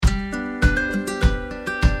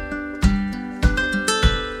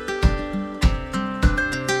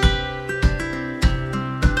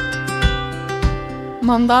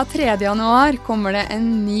Mandag 3. januar kommer det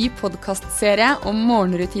en ny podcastserie om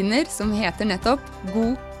morgenrutiner som heter nettopp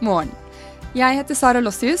God morgen. Jeg heter Sara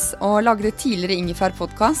Lossius og lagde tidligere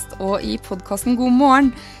Ingefær-podcast, og i podcasten God morgen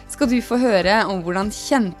skal du få høre om hvordan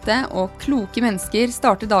kjente og kloke mennesker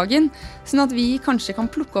starter dagen, sånn at vi kanskje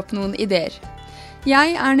kan plukke opp noen ideer.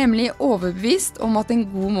 Jeg er nemlig overbevist om at en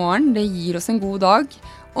god morgen det gir oss en god dag,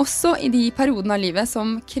 også i de periodene av livet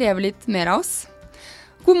som krever litt mer av oss.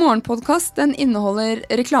 God morgen-podcast den inneholder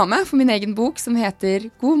reklame for min egen bok som heter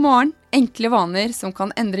God morgen, enkle vaner som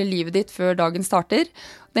kan endre livet ditt før dagen starter.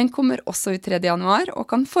 Den kommer også ut 3. januar og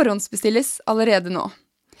kan forhåndsbestilles allerede nå.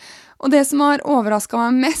 Og det som har overrasket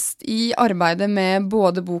meg mest i arbeidet med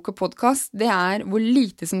både bok og podcast, det er hvor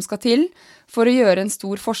lite som skal til for å gjøre en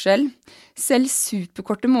stor forskjell. Selv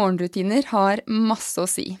superkorte morgenrutiner har masse å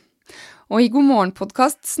si. Og i God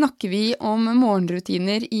morgen-podcast snakker vi om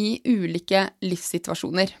morgenrutiner i ulike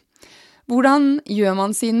livssituasjoner. Hvordan gjør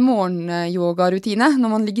man sin morgenyogarutine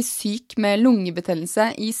når man ligger syk med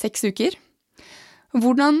lungebetennelse i 6 uker?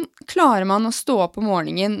 Hvordan klarer man å stå opp om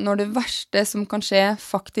morgenen når det verste som kan skje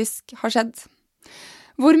faktisk har skjedd?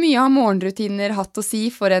 Hvor mye har morgenrutiner hatt å si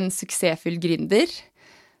for en suksessfull gründer?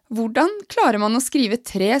 Hvordan klarer man å skrive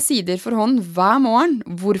 3 sider for hånd hver morgen?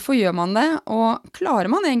 Hvorfor gjør man det? Og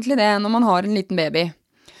klarer man egentlig det når man har en liten baby?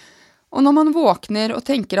 Og når man våkner og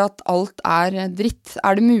tenker at alt er dritt,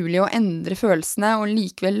 er det mulig å endre følelsene og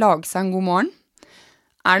likevel lage seg en god morgen?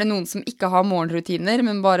 Er det noen som ikke har morgenrutiner,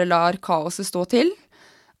 men bare lar kaoset stå til?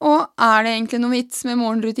 Og er det egentlig noe vits med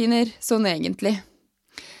morgenrutiner sånn egentlig?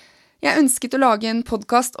 Jeg ønsket å lage en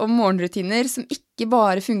podcast om morgenrutiner som ikke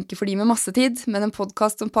bare funker for de med masse tid, men en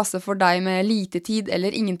podcast som passer for deg med lite tid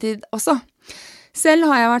eller ingen tid også. Selv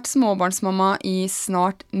har jeg vært småbarnsmamma i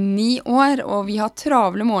snart 9 år, og vi har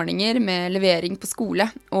travle morgener med levering på skole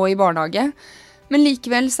og i barnehage. Men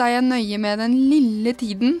likevel så er jeg nøye med den lille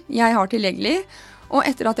tiden jeg har tilgjengelig, og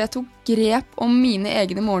etter at jeg tok grep om mine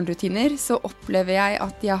egne morgenrutiner, så opplever jeg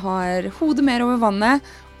at jeg har hodet mer over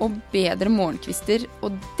vannet og bedre morgenkvister,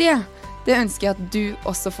 og det ønsker jeg at du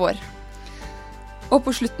også får. Og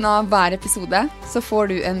på slutten av hver episode så får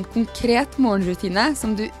du en konkret morgenrutine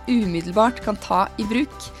som du umiddelbart kan ta i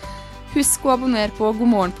bruk. Husk å abonnere på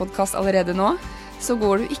God morgen-podcast allerede nå, så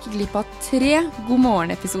går du ikke glipp av 3 God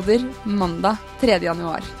morgen-episoder mandag 3.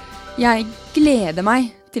 januar. Jeg gleder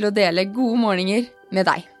meg til å dele gode morgener med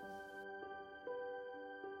deg.